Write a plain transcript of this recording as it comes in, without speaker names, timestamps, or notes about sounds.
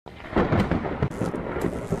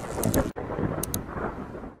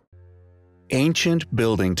Ancient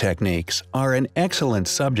building techniques are an excellent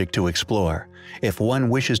subject to explore if one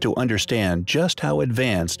wishes to understand just how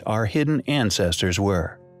advanced our hidden ancestors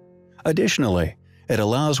were. Additionally, it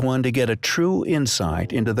allows one to get a true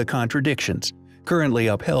insight into the contradictions currently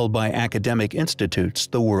upheld by academic institutes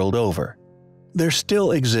the world over. There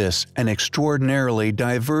still exists an extraordinarily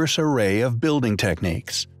diverse array of building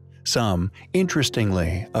techniques. Some,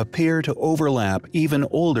 interestingly, appear to overlap even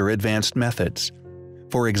older advanced methods.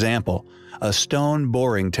 For example, a stone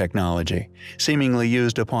boring technology, seemingly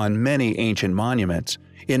used upon many ancient monuments.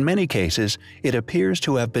 In many cases, it appears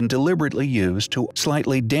to have been deliberately used to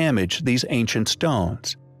slightly damage these ancient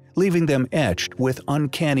stones, leaving them etched with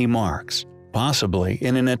uncanny marks, possibly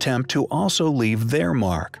in an attempt to also leave their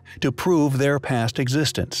mark to prove their past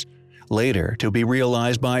existence, later to be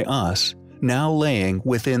realized by us, now laying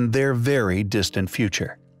within their very distant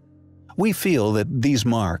future. We feel that these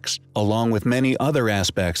marks, along with many other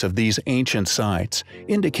aspects of these ancient sites,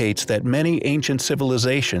 indicates that many ancient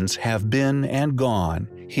civilizations have been and gone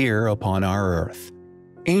here upon our Earth.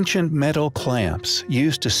 Ancient metal clamps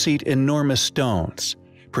used to seat enormous stones,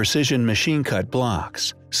 precision machine-cut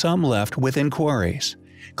blocks, some left within quarries,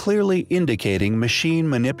 clearly indicating machine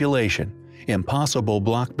manipulation, impossible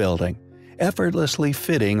block building, effortlessly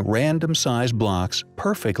fitting random-sized blocks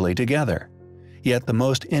perfectly together. Yet the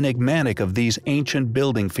most enigmatic of these ancient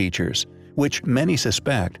building features, which many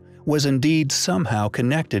suspect was indeed somehow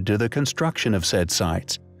connected to the construction of said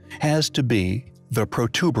sites, has to be the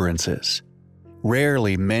protuberances.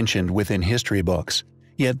 Rarely mentioned within history books,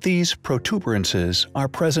 yet these protuberances are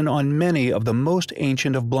present on many of the most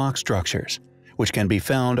ancient of block structures, which can be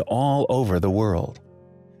found all over the world.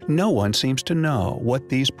 No one seems to know what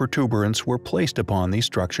these protuberants were placed upon these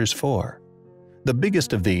structures for. The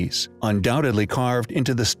biggest of these, undoubtedly carved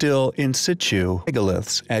into the still in situ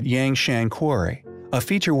megaliths at Yangshan Quarry, a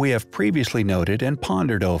feature we have previously noted and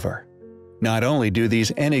pondered over. Not only do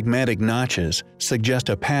these enigmatic notches suggest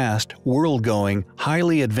a past, world-going,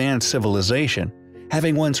 highly advanced civilization,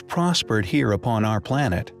 having once prospered here upon our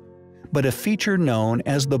planet, but a feature known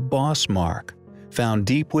as the boss mark, found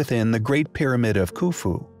deep within the Great Pyramid of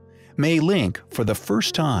Khufu, may link, for the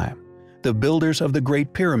first time, the builders of the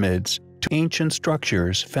Great Pyramids to ancient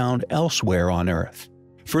structures found elsewhere on Earth.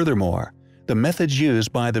 Furthermore, the methods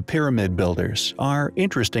used by the pyramid builders are,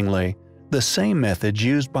 interestingly, the same methods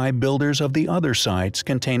used by builders of the other sites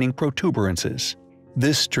containing protuberances.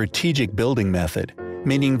 This strategic building method,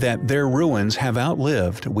 meaning that their ruins have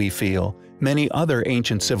outlived, we feel, many other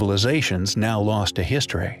ancient civilizations now lost to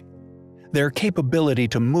history. Their capability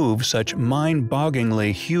to move such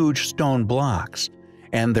mind-bogglingly huge stone blocks,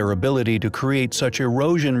 and their ability to create such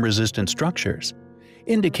erosion-resistant structures,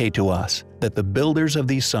 indicate to us that the builders of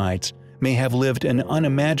these sites may have lived an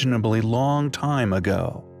unimaginably long time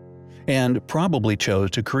ago, and probably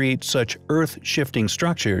chose to create such earth-shifting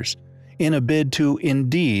structures in a bid to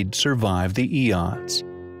indeed survive the eons.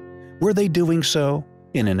 Were they doing so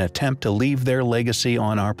in an attempt to leave their legacy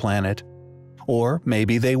on our planet? Or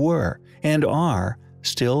maybe they were, and are,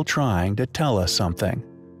 still trying to tell us something.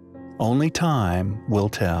 Only time will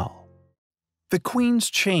tell. The Queen's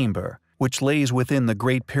Chamber, which lays within the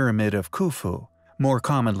Great Pyramid of Khufu, more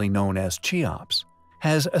commonly known as Cheops,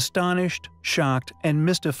 has astonished, shocked, and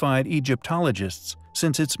mystified Egyptologists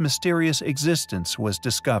since its mysterious existence was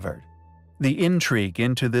discovered. The intrigue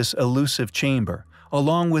into this elusive chamber,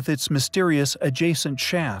 along with its mysterious adjacent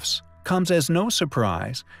shafts, comes as no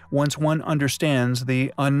surprise once one understands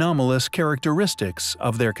the anomalous characteristics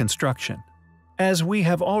of their construction. As we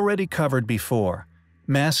have already covered before,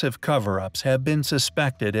 massive cover-ups have been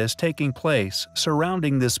suspected as taking place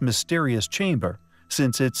surrounding this mysterious chamber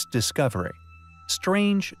since its discovery.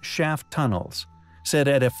 Strange shaft tunnels, set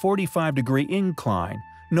at a 45-degree incline,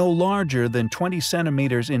 no larger than 20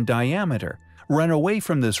 centimeters in diameter, run away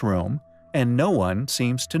from this room, and no one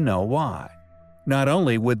seems to know why. Not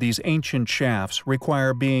only would these ancient shafts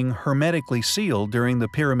require being hermetically sealed during the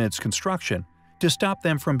pyramid's construction to stop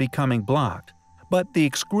them from becoming blocked, but the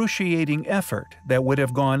excruciating effort that would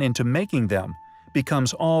have gone into making them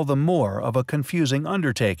becomes all the more of a confusing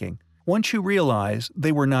undertaking once you realize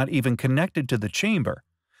they were not even connected to the chamber,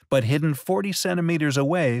 but hidden 40 centimeters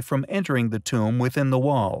away from entering the tomb within the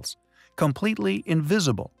walls, completely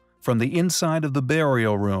invisible from the inside of the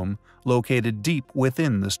burial room located deep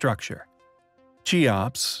within the structure.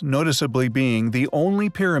 Cheops noticeably being the only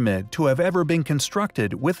pyramid to have ever been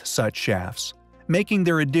constructed with such shafts, making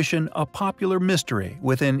their addition a popular mystery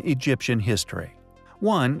within Egyptian history.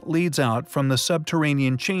 One leads out from the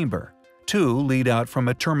subterranean chamber, two lead out from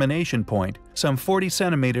a termination point some 40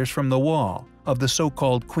 centimeters from the wall of the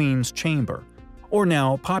so-called Queen's Chamber, or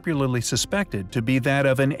now popularly suspected to be that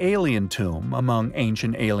of an alien tomb among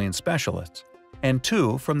ancient alien specialists, and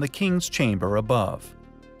 2 from the king's chamber above.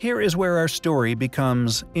 Here is where our story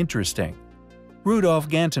becomes interesting. Rudolf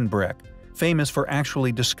Gantenbrink, famous for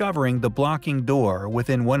actually discovering the blocking door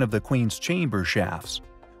within one of the queen's chamber shafts,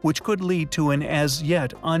 which could lead to an as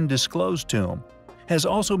yet undisclosed tomb, has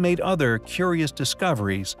also made other curious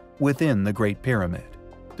discoveries within the Great Pyramid.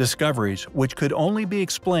 Discoveries which could only be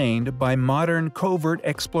explained by modern covert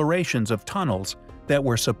explorations of tunnels that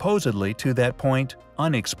were supposedly to that point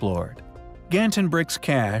unexplored. Gantenbrink's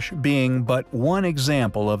cache being but one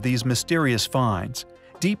example of these mysterious finds,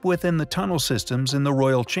 deep within the tunnel systems in the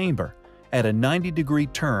royal chamber, at a 90-degree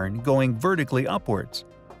turn going vertically upwards,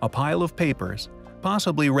 a pile of papers,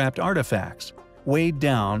 possibly wrapped artifacts, weighed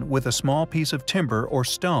down with a small piece of timber or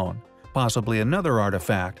stone, possibly another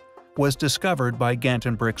artifact, was discovered by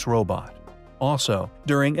Gantenbrink's robot. Also,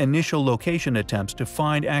 during initial location attempts to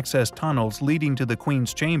find access tunnels leading to the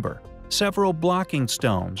Queen's chamber, several blocking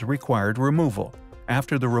stones required removal.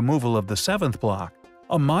 After the removal of the 7th block,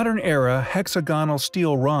 a modern-era hexagonal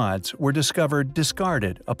steel rods were discovered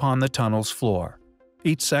discarded upon the tunnel's floor.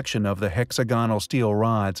 Each section of the hexagonal steel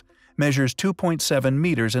rods measures 2.7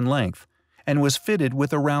 meters in length and was fitted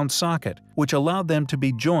with a round socket which allowed them to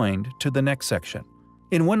be joined to the next section.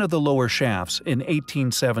 In one of the lower shafts in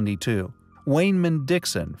 1872, Wayneman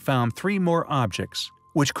Dixon found 3 more objects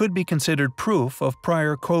which could be considered proof of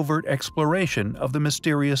prior covert exploration of the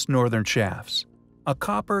mysterious northern shafts. A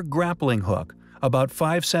copper grappling hook about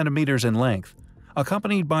 5 centimeters in length,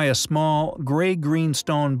 accompanied by a small gray-green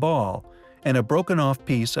stone ball and a broken-off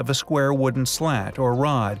piece of a square wooden slat or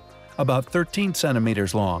rod about 13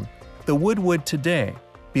 centimeters long, the wood would today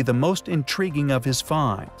be the most intriguing of his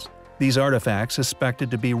finds. These artifacts, suspected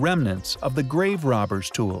to be remnants of the grave robber's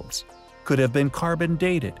tools, could have been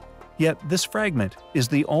carbon-dated, yet this fragment is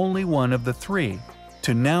the only one of the 3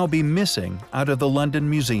 to now be missing out of the London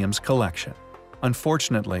Museum's collection.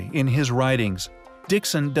 Unfortunately, in his writings,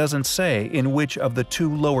 Dixon doesn't say in which of the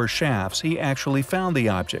 2 lower shafts he actually found the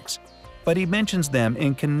objects, but he mentions them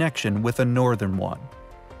in connection with a northern one.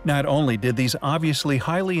 Not only did these obviously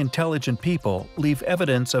highly intelligent people leave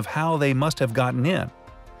evidence of how they must have gotten in,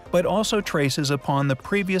 but also traces upon the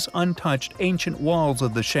previous untouched ancient walls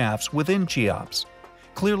of the shafts within Cheops,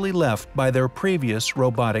 clearly left by their previous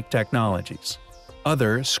robotic technologies.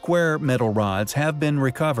 Other square metal rods have been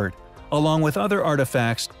recovered, along with other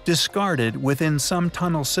artifacts discarded within some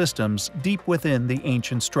tunnel systems deep within the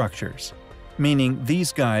ancient structures, meaning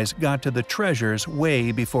these guys got to the treasures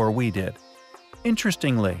way before we did.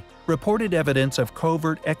 Interestingly, reported evidence of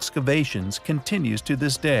covert excavations continues to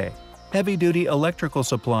this day, heavy-duty electrical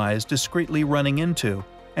supplies discreetly running into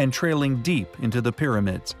and trailing deep into the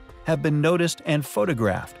pyramids have been noticed and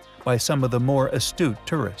photographed by some of the more astute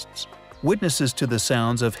tourists. Witnesses to the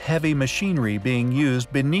sounds of heavy machinery being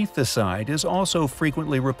used beneath the site is also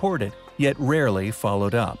frequently reported, yet rarely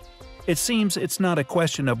followed up. It seems it's not a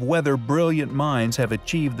question of whether brilliant minds have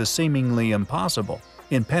achieved the seemingly impossible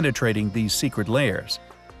in penetrating these secret layers,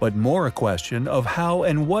 but more a question of how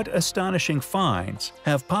and what astonishing finds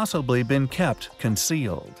have possibly been kept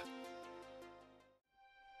concealed.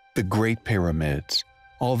 The Great Pyramids,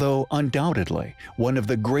 although undoubtedly one of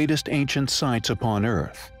the greatest ancient sites upon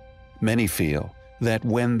Earth, many feel that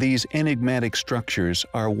when these enigmatic structures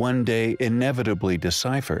are one day inevitably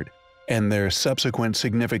deciphered and their subsequent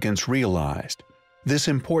significance realized, this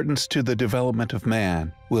importance to the development of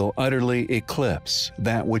man will utterly eclipse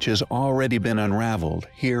that which has already been unraveled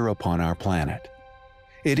here upon our planet.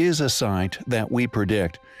 It is a site that we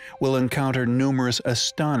predict will encounter numerous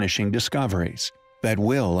astonishing discoveries that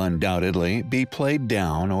will undoubtedly be played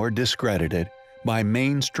down or discredited by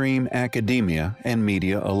mainstream academia and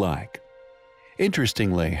media alike.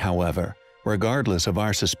 Interestingly, however, regardless of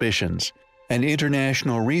our suspicions, an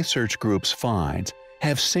international research group's finds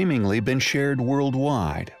have seemingly been shared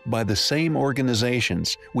worldwide by the same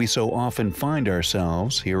organizations we so often find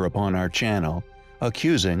ourselves here upon our channel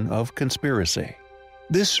accusing of conspiracy.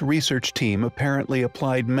 This research team apparently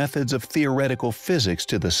applied methods of theoretical physics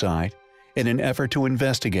to the site in an effort to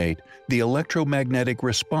investigate the electromagnetic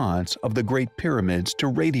response of the Great Pyramids to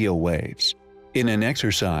radio waves, in an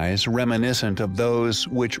exercise reminiscent of those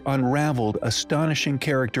which unraveled astonishing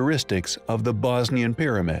characteristics of the Bosnian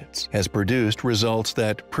pyramids, has produced results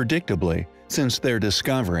that, predictably, since their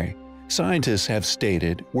discovery, scientists have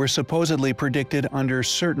stated were supposedly predicted under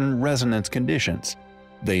certain resonance conditions.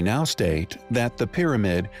 They now state that the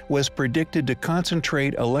pyramid was predicted to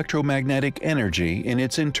concentrate electromagnetic energy in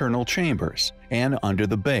its internal chambers and under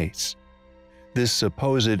the base. This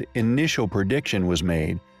supposed initial prediction was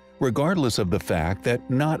made regardless of the fact that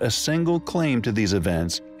not a single claim to these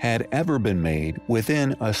events had ever been made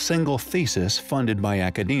within a single thesis funded by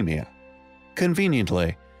academia.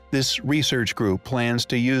 Conveniently, this research group plans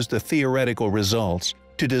to use the theoretical results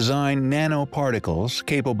to design nanoparticles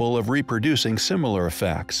capable of reproducing similar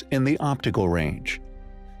effects in the optical range.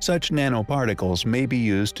 Such nanoparticles may be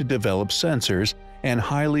used to develop sensors and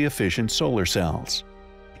highly efficient solar cells.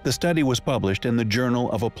 The study was published in the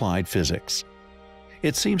Journal of Applied Physics.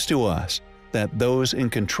 It seems to us that those in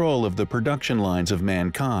control of the production lines of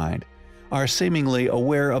mankind are seemingly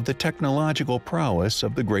aware of the technological prowess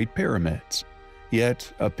of the Great Pyramids,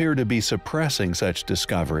 yet appear to be suppressing such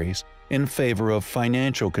discoveries in favor of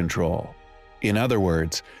financial control. In other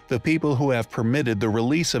words, the people who have permitted the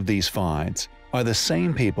release of these finds are the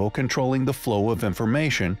same people controlling the flow of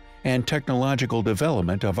information and technological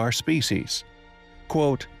development of our species.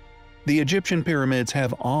 Quote, "The Egyptian pyramids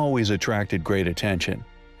have always attracted great attention.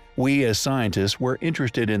 We as scientists were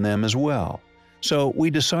interested in them as well, so we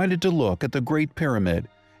decided to look at the Great Pyramid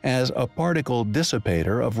as a particle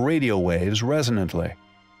dissipator of radio waves resonantly.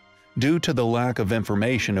 Due to the lack of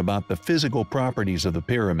information about the physical properties of the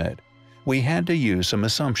pyramid, we had to use some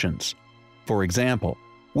assumptions. For example,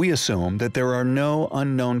 we assumed that there are no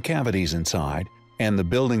unknown cavities inside, and the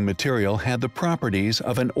building material had the properties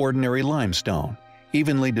of an ordinary limestone,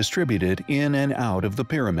 evenly distributed in and out of the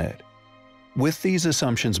pyramid. With these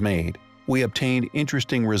assumptions made, we obtained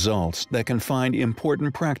interesting results that can find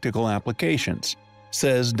important practical applications,"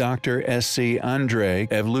 says Dr. S.C. Andrei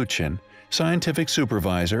Evluchin, scientific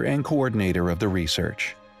supervisor and coordinator of the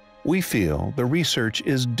research. "We feel the research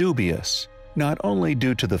is dubious, not only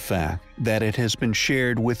due to the fact that it has been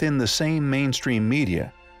shared within the same mainstream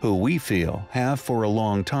media, who we feel have for a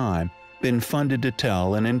long time been funded to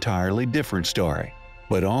tell an entirely different story,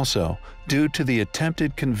 but also due to the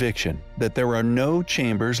attempted conviction that there are no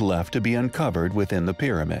chambers left to be uncovered within the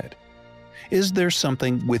pyramid. Is there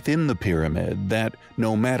something within the pyramid that,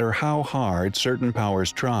 no matter how hard certain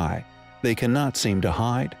powers try, they cannot seem to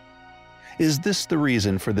hide? Is this the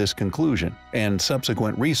reason for this conclusion and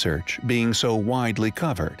subsequent research being so widely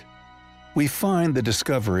covered? We find the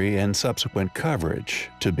discovery and subsequent coverage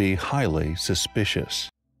to be highly suspicious."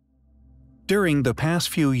 During the past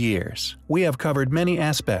few years, we have covered many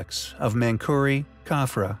aspects of Menkaure,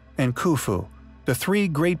 Khafra, and Khufu, the three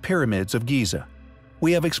Great Pyramids of Giza.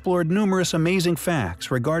 We have explored numerous amazing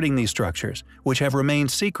facts regarding these structures, which have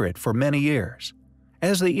remained secret for many years.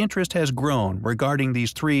 As the interest has grown regarding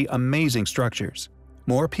these three amazing structures,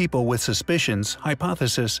 more people with suspicions,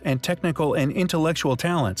 hypotheses, and technical and intellectual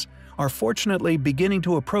talents are fortunately beginning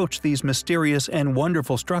to approach these mysterious and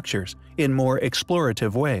wonderful structures in more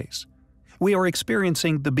explorative ways. We are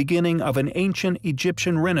experiencing the beginning of an ancient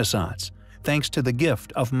Egyptian renaissance, thanks to the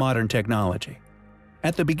gift of modern technology.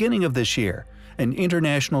 At the beginning of this year, an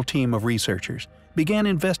international team of researchers began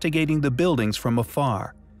investigating the buildings from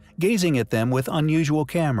afar, gazing at them with unusual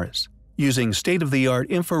cameras. Using state-of-the-art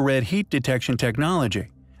infrared heat detection technology,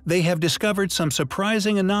 they have discovered some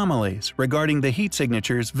surprising anomalies regarding the heat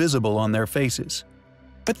signatures visible on their faces.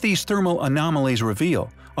 What these thermal anomalies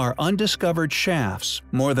reveal are undiscovered shafts,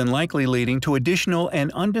 more than likely leading to additional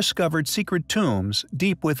and undiscovered secret tombs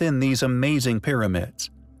deep within these amazing pyramids.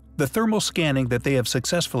 The thermal scanning that they have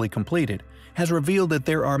successfully completed has revealed that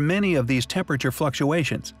there are many of these temperature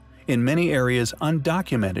fluctuations, in many areas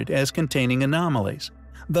undocumented as containing anomalies.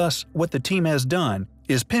 Thus, what the team has done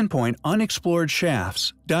is pinpoint unexplored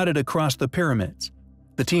shafts dotted across the pyramids.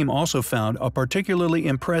 The team also found a particularly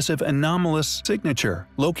impressive anomalous signature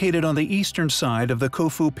located on the eastern side of the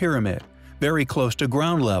Khufu pyramid, very close to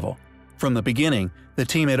ground level. From the beginning, the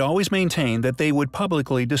team had always maintained that they would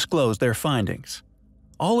publicly disclose their findings.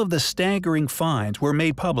 All of the staggering finds were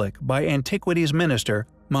made public by Antiquities Minister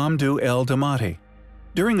Mamdouh El Damati.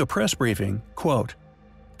 During a press briefing, quote,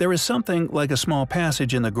 "There is something like a small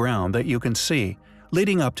passage in the ground that you can see,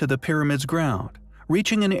 leading up to the pyramid's ground,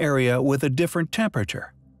 reaching an area with a different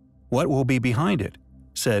temperature. What will be behind it?"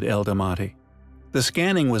 said El Damati. The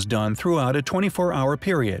scanning was done throughout a 24-hour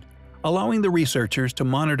period, allowing the researchers to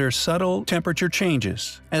monitor subtle temperature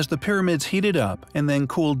changes as the pyramids heated up and then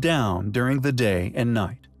cooled down during the day and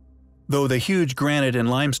night. Though the huge granite and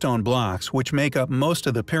limestone blocks which make up most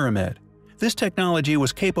of the pyramid, this technology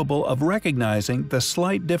was capable of recognizing the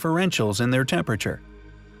slight differentials in their temperature.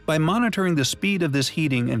 By monitoring the speed of this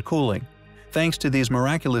heating and cooling, thanks to these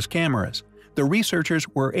miraculous cameras, the researchers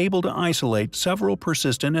were able to isolate several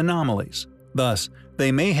persistent anomalies. Thus,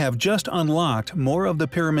 they may have just unlocked more of the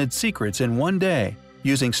pyramid's secrets in one day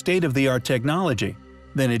using state-of-the-art technology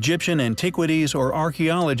than Egyptian antiquities or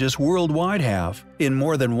archaeologists worldwide have in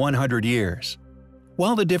more than 100 years.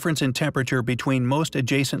 While the difference in temperature between most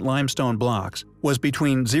adjacent limestone blocks was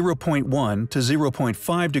between 0.1 to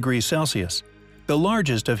 0.5 degrees Celsius, the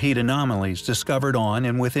largest of heat anomalies discovered on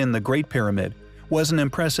and within the Great Pyramid was an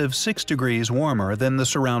impressive 6 degrees warmer than the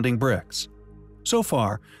surrounding bricks. So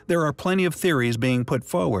far, there are plenty of theories being put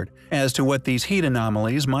forward as to what these heat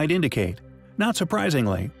anomalies might indicate. Not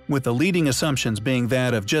surprisingly, with the leading assumptions being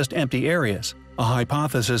that of just empty areas, a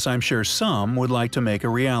hypothesis I'm sure some would like to make a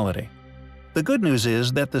reality. The good news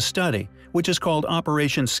is that the study, which is called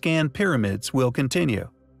Operation Scan Pyramids, will continue.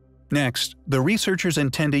 Next, the researchers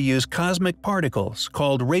intend to use cosmic particles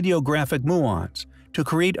called radiographic muons to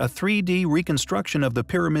create a 3D reconstruction of the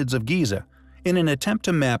pyramids of Giza in an attempt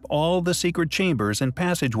to map all the secret chambers and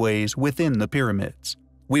passageways within the pyramids.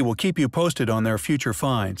 We will keep you posted on their future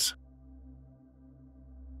finds.